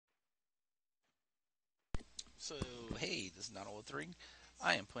So, hey, this is Not03.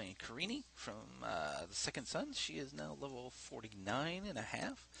 I am playing Karini from the Second Son. She is now level 49 and a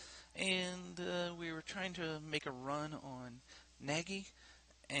half. And we were trying to make a run on Naggy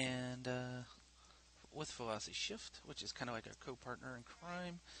and with Velocity Shift, which is kind of like a co-partner in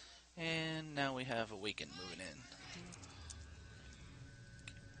crime. And now we have Awaken moving in.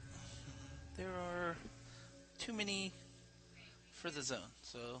 There are too many for the zone,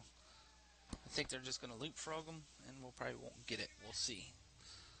 so I think they're just going to leapfrog them, and we'll probably won't get it. We'll see.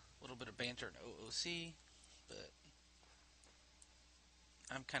 A little bit of banter and OOC, but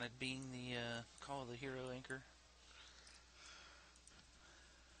I'm kind of being the Call of the Hero anchor.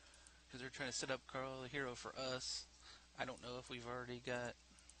 Because they're trying to set up Call of the Hero for us. I don't know if we've already got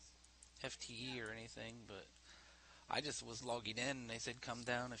FTE or anything, but I just was logging in and they said come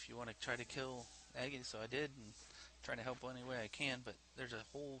down if you want to try to kill Aggie, so I did, and trying to help any way I can, but there's a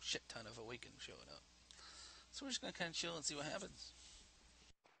whole shit ton of Awaken showing up. So we're just going to kind of chill and see what happens.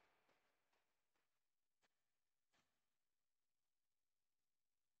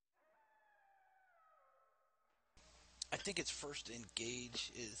 I think it's first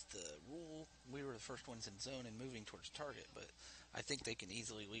engage is the rule. We were the first ones in zone and moving towards target, but I think they can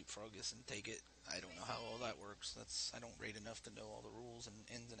easily leapfrog us and take it. I don't know how all that works. I don't raid enough to know all the rules and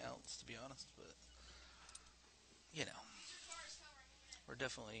ins and outs, to be honest, but you know, we're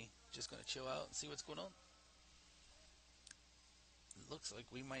definitely just going to chill out and see what's going on. It looks like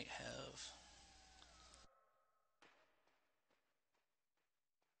we might have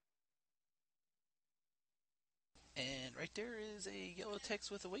and right there is a yellow text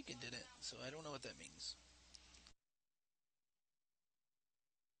with awakened in it, so I don't know what that means.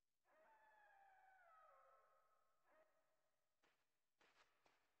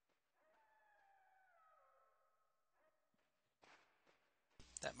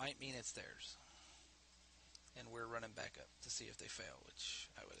 That might mean it's theirs. And we're running back up to see if they fail, which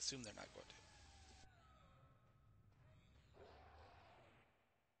I would assume they're not going to.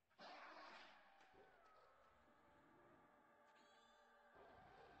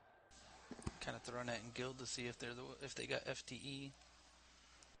 Kind of throwing that in guild to see if if they got FTE.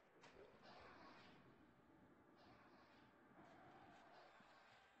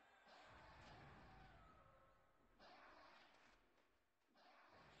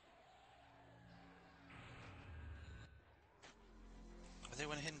 But they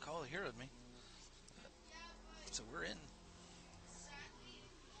went ahead and called a hero to me, so we're in.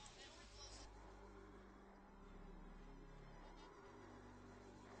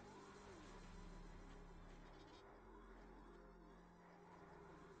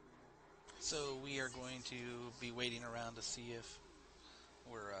 So we are going to be waiting around to see if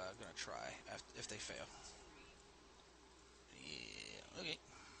we're going to try if they fail. Yeah, okay.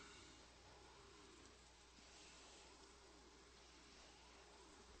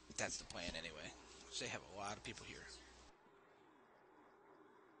 That's the plan anyway. They have a lot of people here.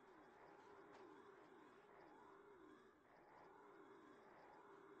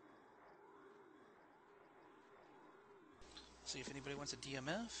 See if anybody wants a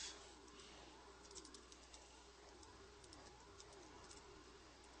DMF.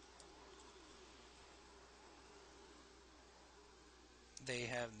 They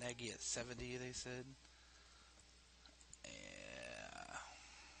have Naggy at 70, they said. Yeah.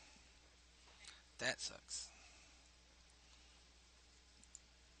 That sucks.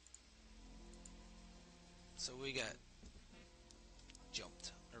 So we got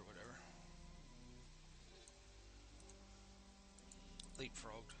jumped, or whatever.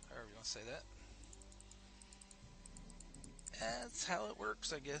 Leapfrogged, however you want to say that. That's how it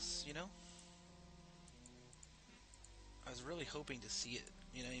works, I guess, you know? I was really hoping to see it,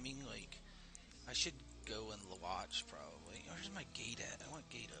 you know what I mean? Like, I should go and watch, probably. Where's my gate at? I want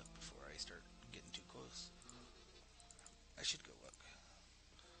gate up before I start getting too close. I should go look.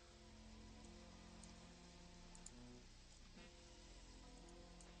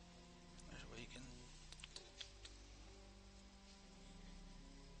 There's Awaken.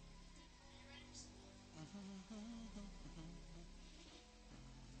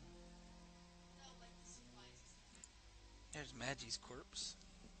 There's Magi's corpse.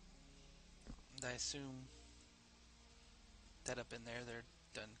 And I assume that up in there they're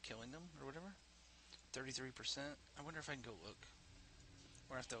done killing them or whatever. 33%. I wonder if I can go look.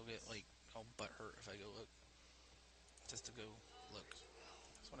 Or if they'll get like all butt hurt if I go look. Just to go look.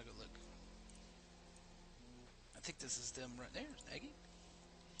 Just want to go look. I think this is them right there, Naggy.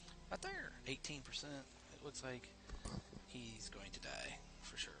 Right there. 18%. It looks like he's going to die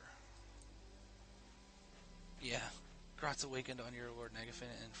for sure. Yeah. Grot's awakened on your Lord Nagafin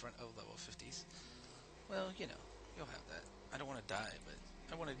in front of level 50s. Well, you know, you'll have that. I don't want to die, but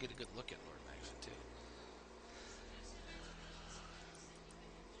I want to get a good look at Lord Magazine too.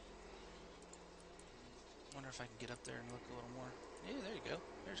 Wonder if I can get up there and look a little more. Yeah, there you go.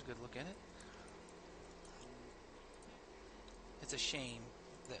 There's a good look at it. It's a shame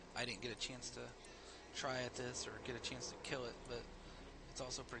that I didn't get a chance to try at this or get a chance to kill it, but it's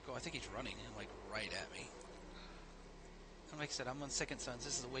also pretty cool. I think he's running like right at me. And like I said, I'm on Second Sons.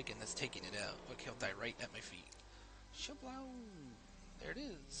 This is Awaken that's taking it out. Look, he'll die right at my feet. Shablow. There it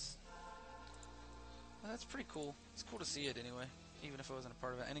is. Well, that's pretty cool. It's cool to see it anyway, even if I wasn't a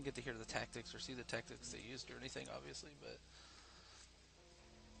part of it. I didn't get to hear the tactics or see the tactics they used or anything, obviously, but...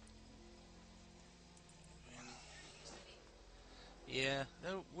 Yeah,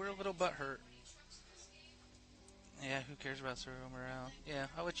 we're a little butthurt. Yeah, who cares about server morale? Yeah,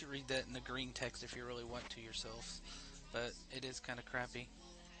 I'll let you read that in the green text if you really want to yourself. But it is kind of crappy,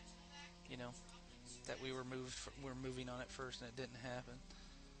 you know, that we're moving on it first and it didn't happen.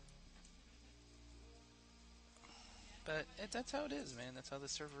 But that's how it is, man. That's how the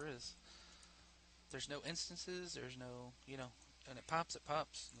server is. There's no instances. There's no, you know, when it pops, it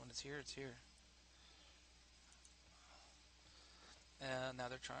pops. When it's here, it's here. Now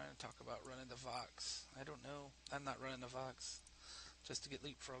they're trying to talk about running the Vox. I don't know. I'm not running the Vox just to get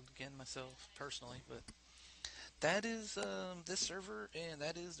leapfrogged again myself, personally. But that is this server, and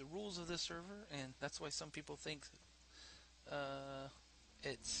that is the rules of this server, and that's why some people think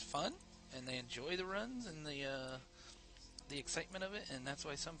it's fun, and they enjoy the runs and the excitement of it, and that's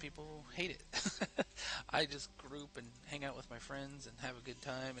why some people hate it. I just group and hang out with my friends and have a good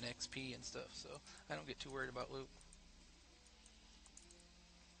time and XP and stuff, so I don't get too worried about loot.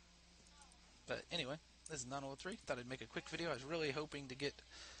 But anyway, this is 903. Thought I'd make a quick video. I was really hoping to get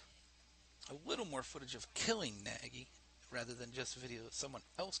a little more footage of killing Naggy rather than just a video of someone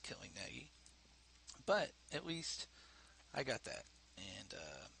else killing Naggy. But at least I got that and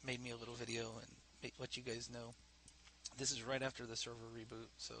made me a little video and let you guys know. This is right after the server reboot,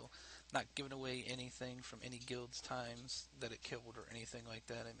 so not giving away anything from any guild's times that it killed or anything like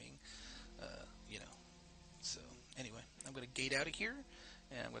that. I mean, you know. So anyway, I'm going to gate out of here,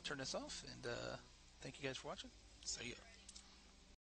 and I'm going to turn this off, and thank you guys for watching. See ya.